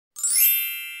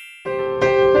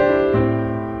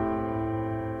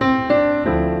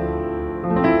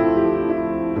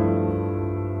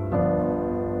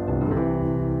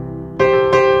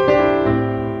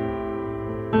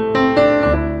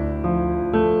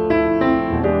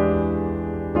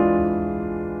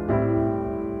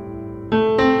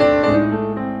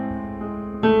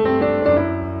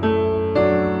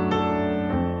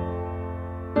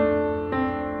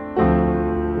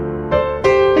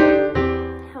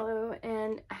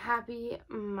Happy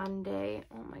Monday.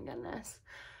 Oh my goodness.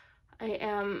 I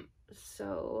am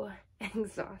so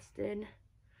exhausted.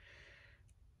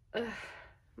 Ugh,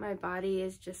 my body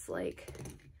is just like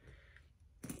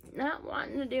not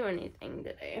wanting to do anything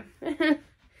today. It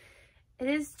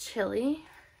is chilly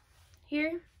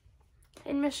here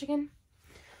in Michigan.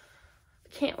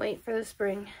 Can't wait for the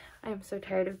spring. I'm so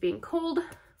tired of being cold,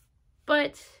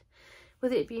 but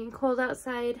with it being cold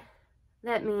outside,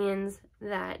 that means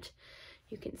that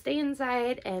you can stay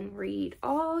inside and read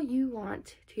all you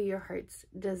want to your heart's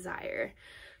desire,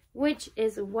 which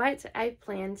is what I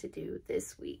plan to do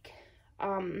this week.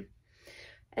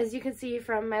 As you can see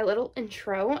from my little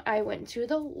intro, I went to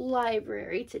the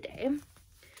library today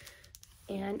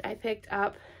and I picked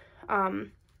up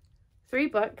 3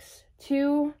 books.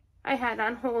 2 I had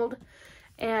on hold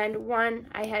and 1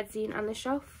 I had seen on the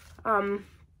shelf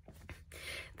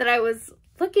that I was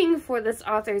looking for this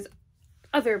author's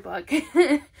other book,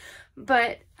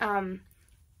 but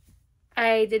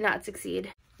I did not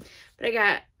succeed. But I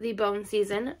got The Bone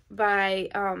Season by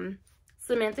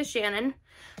Samantha Shannon.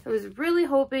 I was really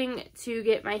hoping to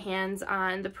get my hands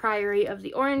on The Priory of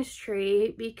the Orange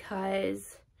Tree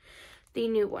because the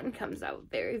new one comes out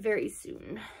very, very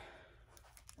soon.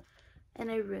 And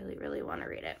I really, really want to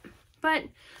read it. But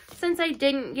since I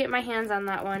didn't get my hands on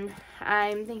that one,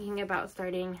 I'm thinking about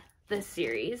starting this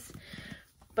series.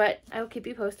 But I'll keep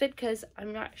you posted because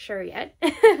I'm not sure yet.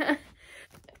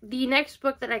 The next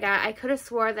book that I got, I could have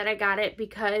swore that I got it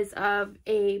because of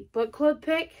a book club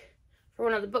pick for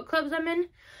one of the book clubs I'm in.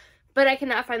 But I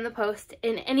cannot find the post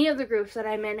in any of the groups that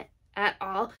I'm in at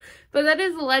all. But that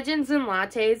is Legends and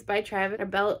Lattes by Travis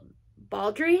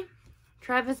Baldry.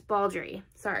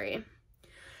 Sorry.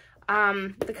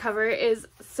 The cover is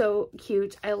so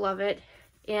cute. I love it.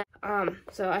 And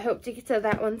so I hope to get to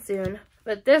that one soon.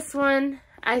 But this one,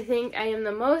 I think I am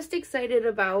the most excited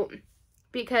about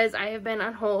because I have been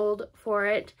on hold for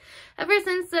it ever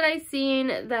since that I seen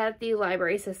that the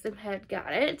library system had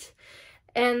got it.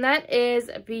 And that is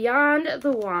Beyond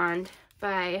the Wand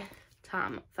by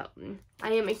Tom Felton.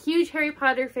 I am a huge Harry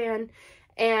Potter fan,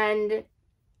 and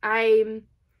I'm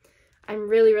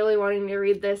really, really wanting to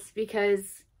read this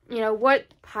because, you know,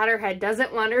 what Potterhead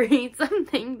doesn't want to read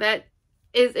something that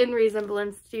is in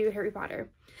resemblance to Harry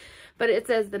Potter? But it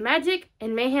says the magic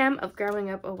and mayhem of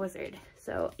growing up a wizard.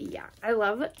 So yeah, I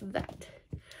love that.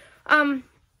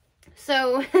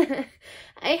 So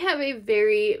I have a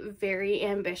very, very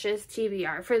ambitious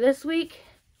TBR for this week.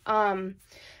 I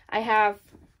have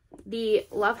the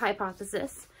Love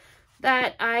Hypothesis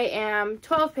that I am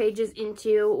 12 pages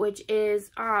into, which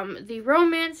is the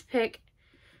romance pick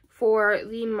for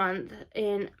the month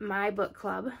in my book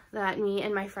club that me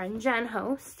and my friend Jen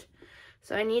host.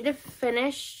 So I need to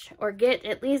finish or get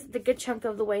at least the good chunk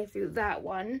of the way through that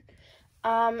one.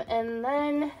 And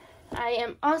then I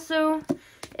am also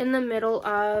in the middle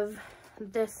of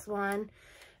this one.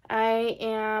 I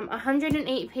am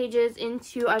 108 pages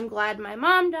into I'm Glad My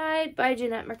Mom Died by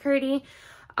Jeanette McCurdy.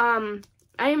 I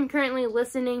am currently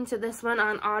listening to this one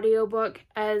on audiobook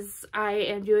as I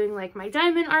am doing like my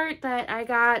diamond art that I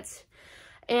got.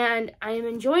 And I am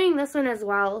enjoying this one as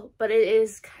well, but it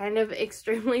is kind of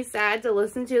extremely sad to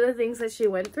listen to the things that she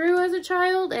went through as a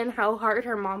child and how hard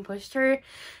her mom pushed her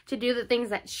to do the things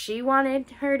that she wanted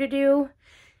her to do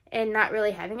and not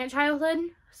really having a childhood.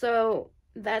 So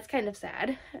that's kind of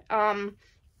sad. And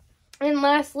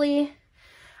lastly,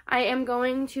 I am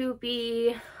going to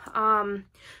be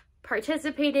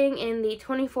participating in the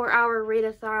 24-hour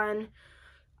readathon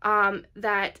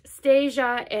that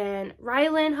Staijah and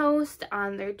Rylanne host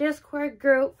on their Discord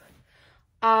group.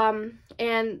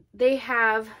 And they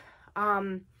have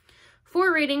 4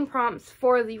 reading prompts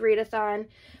for the readathon.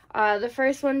 The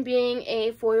first one being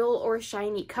a foil or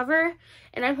shiny cover.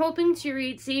 And I'm hoping to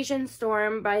read Siege and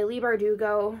Storm by Leigh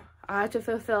Bardugo to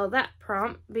fulfill that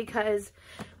prompt because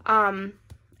I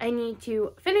need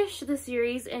to finish the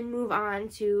series and move on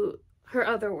to her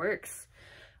other works.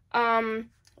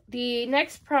 The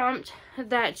next prompt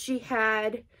that she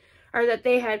had, or that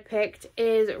they had picked,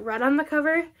 is Red on the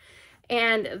Cover.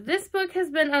 And this book has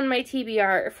been on my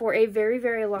TBR for a very,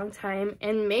 very long time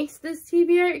and makes this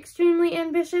TBR extremely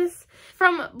ambitious.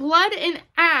 From Blood and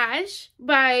Ash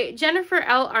by Jennifer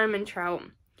L.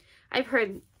 Armentrout. I've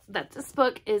heard that this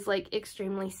book is like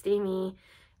extremely steamy,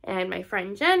 and my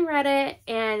friend Jen read it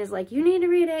and is like, you need to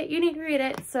read it, you need to read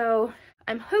it. So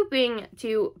I'm hoping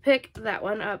to pick that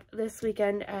one up this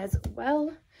weekend as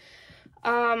well.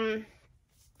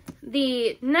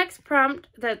 The next prompt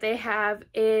that they have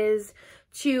is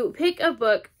to pick a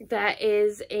book that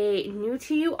is a new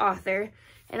to you author,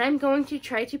 and I'm going to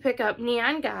try to pick up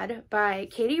Neon God by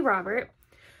Katie Robert.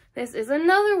 This is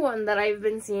another one that I've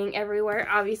been seeing everywhere,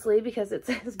 obviously, because it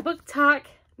says Book Talk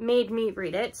made me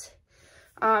read it.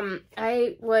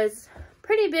 I was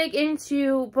pretty big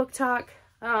into Book Talk,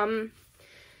 the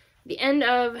end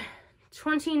of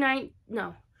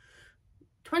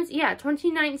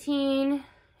 2019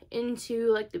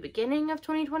 into like the beginning of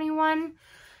 2021.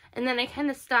 And then I kind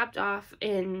of stopped off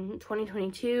in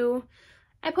 2022.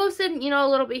 I posted, you know, a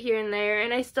little bit here and there,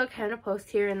 and I still kind of post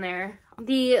here and there.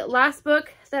 The last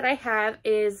book that I have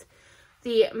is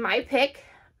the My Pick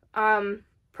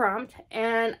prompt,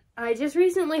 and I just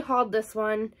recently hauled this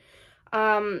one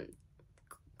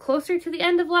closer to the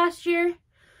end of last year.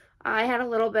 I had a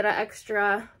little bit of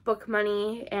extra book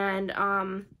money and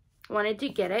wanted to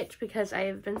get it because I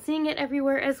have been seeing it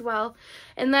everywhere as well,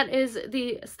 and that is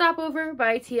the Stopover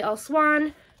by T.L.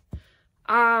 Swan.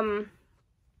 Part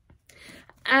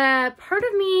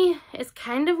of me is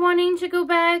kind of wanting to go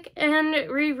back and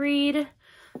reread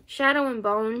Shadow and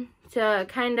Bone to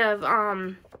kind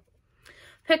of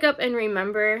pick up and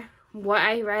remember what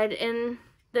I read in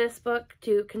this book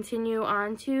to continue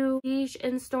on to Siege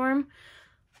and Storm.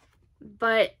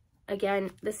 But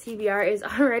again, the TBR is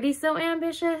already so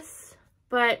ambitious,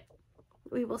 but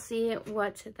we will see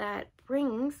what that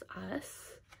brings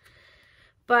us.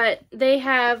 But they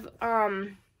have,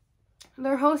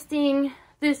 they're hosting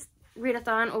this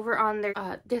readathon over on their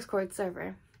Discord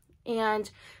server,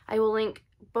 and I will link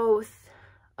both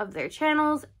of their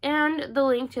channels and the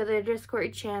link to their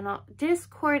Discord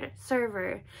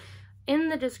server in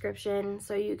the description,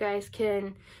 so you guys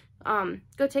can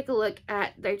go take a look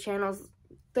at their channels.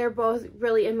 They're both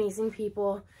really amazing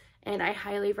people, and I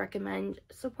highly recommend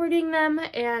supporting them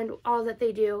and all that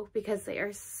they do, because they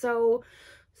are so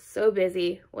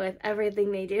busy with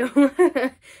everything they do.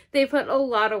 They put a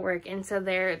lot of work into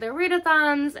their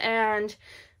readathons and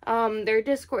their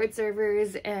Discord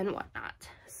servers and whatnot.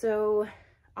 So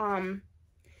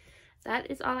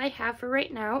that is all I have for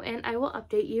right now, and I will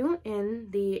update you in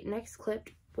the next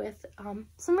clip with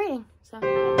some reading. So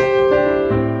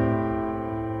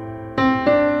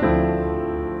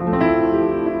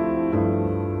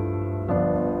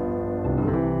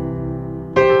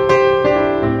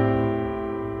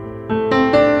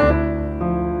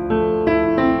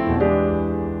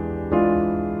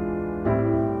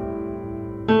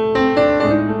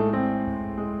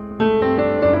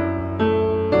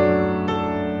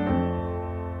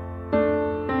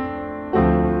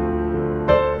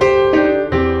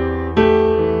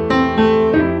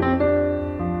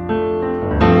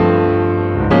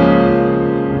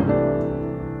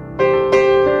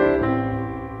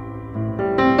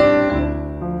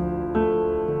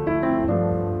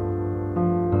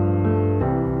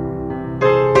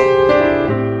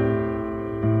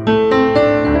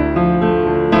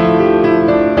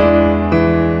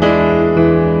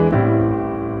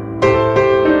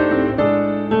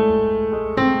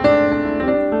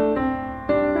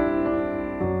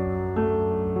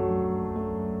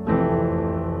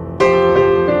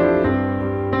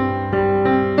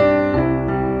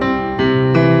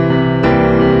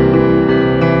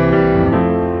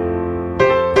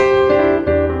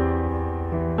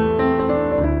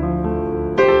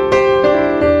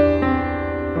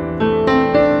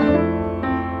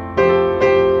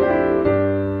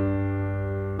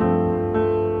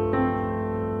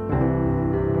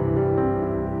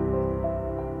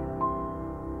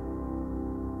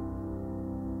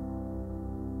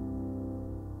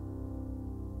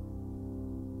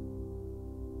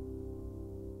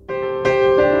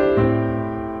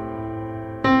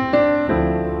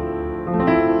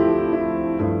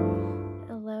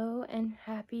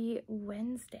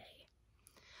Wednesday.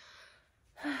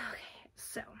 Okay,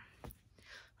 so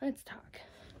let's talk.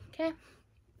 Okay,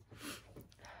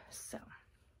 so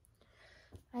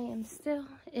I am still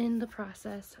in the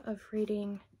process of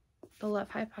reading The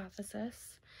Love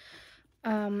Hypothesis.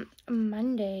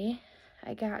 Monday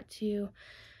I got to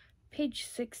page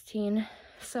 16,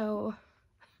 so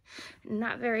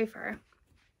not very far.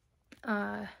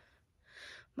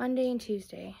 Monday and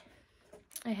Tuesday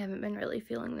I haven't been really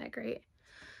feeling that great.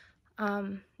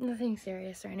 Nothing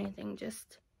serious or anything,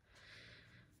 just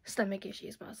stomach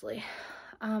issues mostly.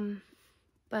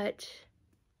 But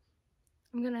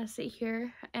I'm gonna sit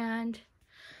here, and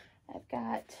I've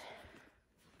got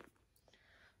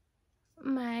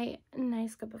my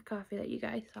nice cup of coffee that you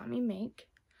guys saw me make,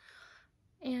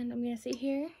 and I'm gonna sit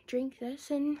here, drink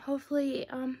this, and hopefully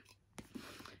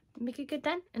make a good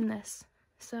dent in this.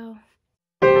 So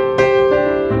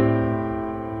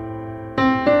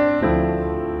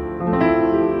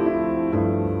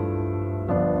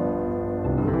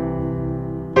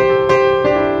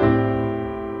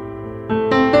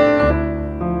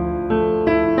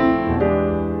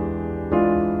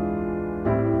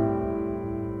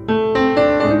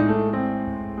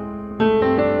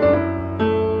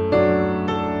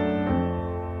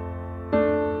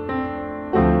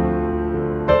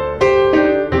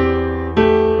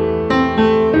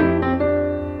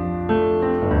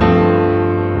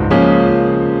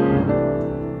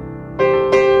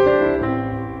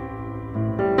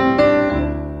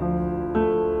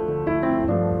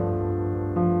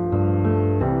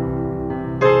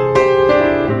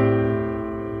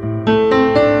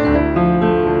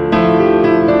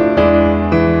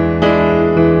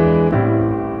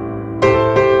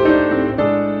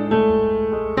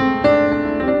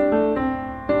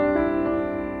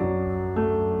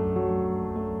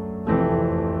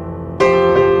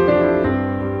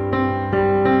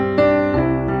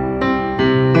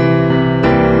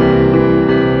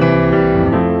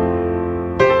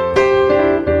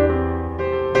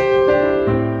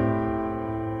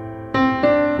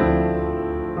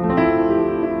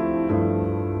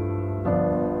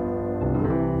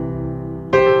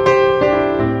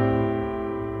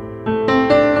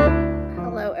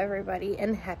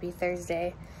happy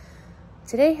Thursday.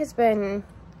 Today has been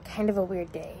kind of a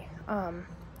weird day.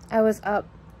 I was up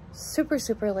super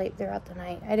late throughout the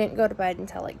night. I didn't go to bed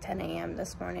until like 10 a.m.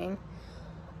 this morning.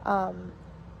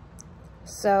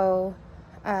 So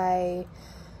I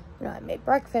made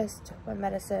breakfast, my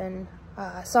medicine,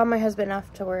 saw my husband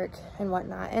off to work and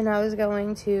whatnot, and I was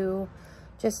going to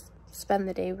just spend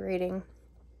the day reading.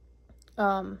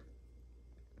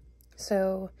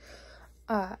 So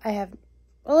I have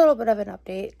a little bit of an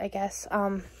update, I guess.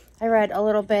 I read a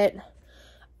little bit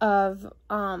of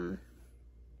The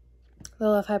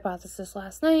Love Hypothesis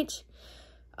last night.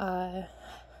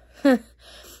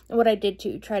 What I did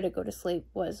to try to go to sleep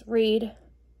was read,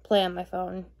 play on my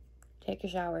phone, take a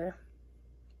shower,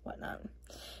 whatnot.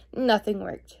 Nothing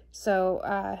worked. So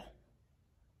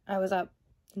I was up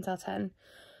until 10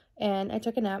 and I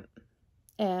took a nap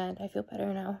and I feel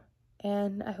better now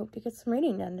and I hope to get some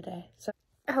reading done today. So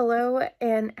hello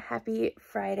and happy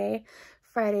Friday.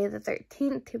 Friday the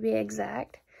 13th to be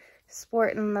exact.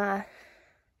 Sporting the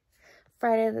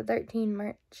Friday the 13th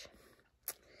merch.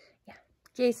 Yeah,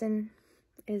 Jason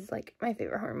is like my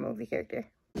favorite horror movie character.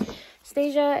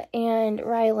 Staijah and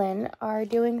Rylanne are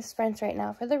doing sprints right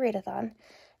now for the readathon,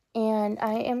 and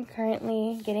I am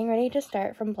currently getting ready to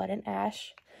start from Blood and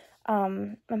Ash.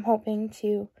 I'm hoping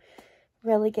to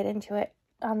really get into it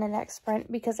on the next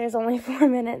sprint because there's only 4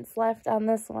 minutes left on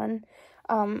this one.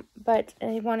 But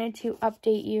I wanted to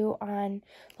update you on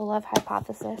the Love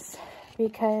Hypothesis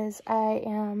because I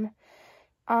am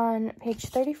on page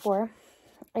 34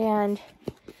 and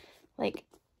like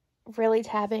really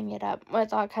tabbing it up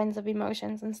with all kinds of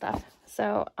emotions and stuff.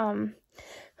 So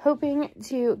hoping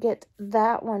to get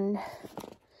that one,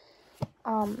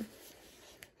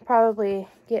 probably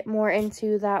get more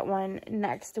into that one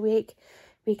next week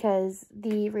because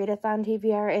the readathon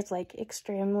TBR is like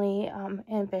extremely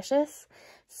ambitious.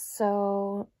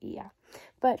 So yeah,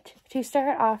 but to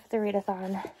start off the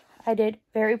readathon, I did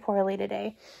very poorly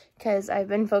today because I've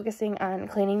been focusing on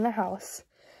cleaning the house.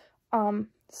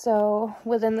 So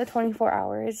within the 24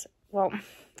 hours, well,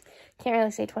 can't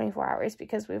really say 24 hours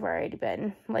because we've already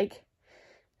been like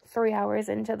 3 hours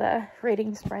into the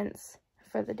reading sprints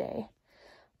for the day.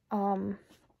 I'm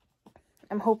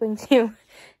hoping to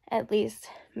at least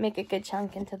make a good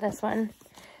chunk into this one.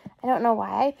 I don't know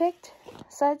why I picked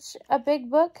such a big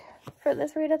book for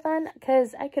this readathon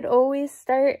because I could always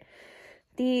start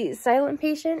The Silent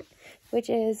Patient, which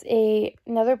is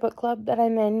another book club that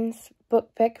I'm in's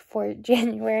book pick for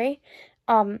January.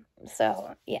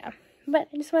 So yeah, but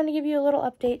I just wanted to give you a little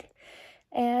update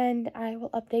and I will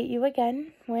update you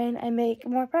again when I make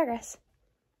more progress.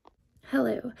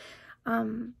 Hello.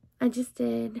 I just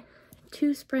did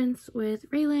 2 sprints with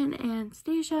Rylanne and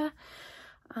Staijah.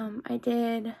 I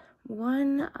did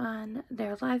one on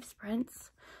their live sprints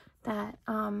that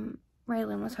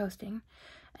Rylanne was hosting,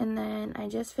 and then I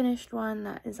just finished one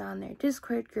that is on their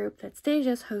Discord group that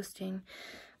Staijah's hosting.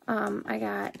 I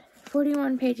got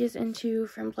 41 pages into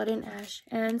From Blood and Ash,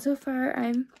 and so far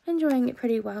I'm enjoying it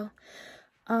pretty well.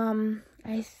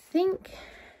 I think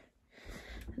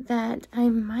that I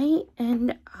might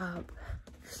end up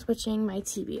switching my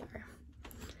TBR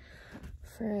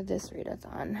for this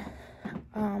readathon.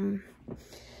 I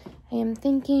am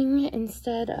thinking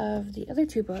instead of the other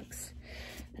 2 books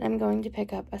that I'm going to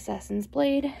pick up Assassin's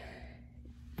Blade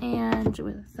and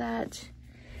with that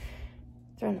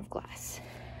Throne of Glass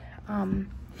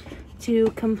to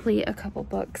complete a couple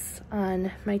books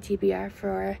on my TBR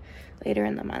for later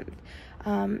in the month.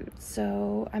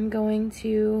 So I'm going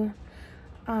to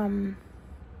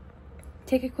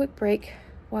take a quick break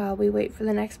while we wait for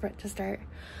the next sprint to start.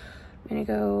 I'm gonna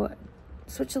go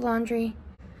switch the laundry.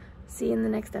 See you in the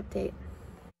next update.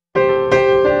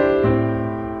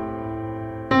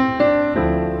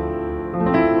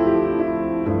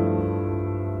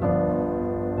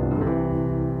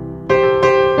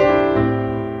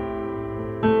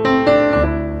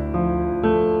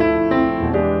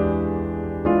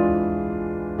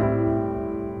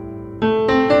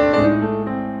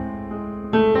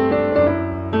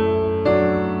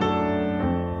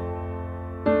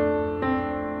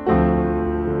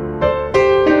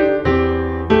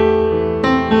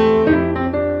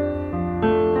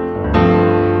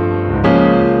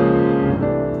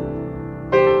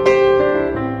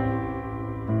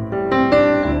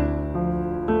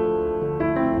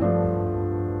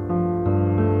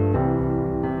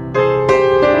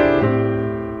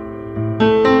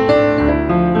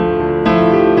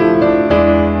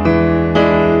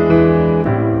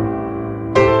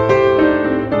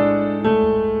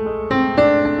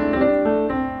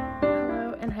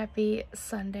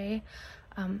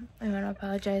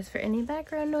 apologize for any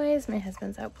background noise. My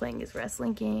husband's out playing his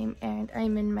wrestling game, and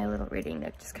I'm in my little reading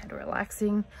nook just kind of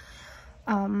relaxing.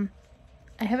 I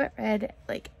haven't read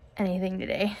like anything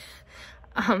today.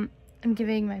 I'm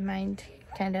giving my mind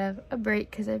kind of a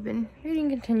break because I've been reading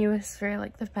continuous for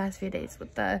like the past few days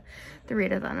with the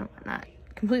readathon and whatnot.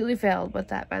 Completely failed with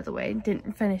that, by the way.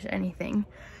 Didn't finish anything.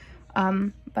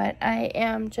 But I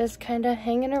am just kind of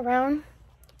hanging around.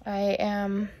 I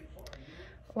am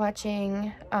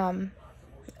watching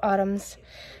Autumn's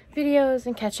videos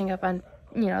and catching up on,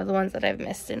 you know, the ones that I've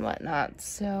missed and whatnot.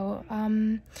 So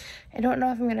I don't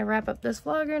know if I'm gonna wrap up this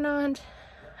vlog or not.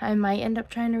 I might end up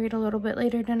trying to read a little bit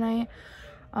later tonight,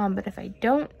 but if I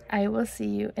don't, I will see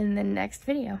you in the next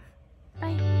video.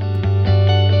 Bye.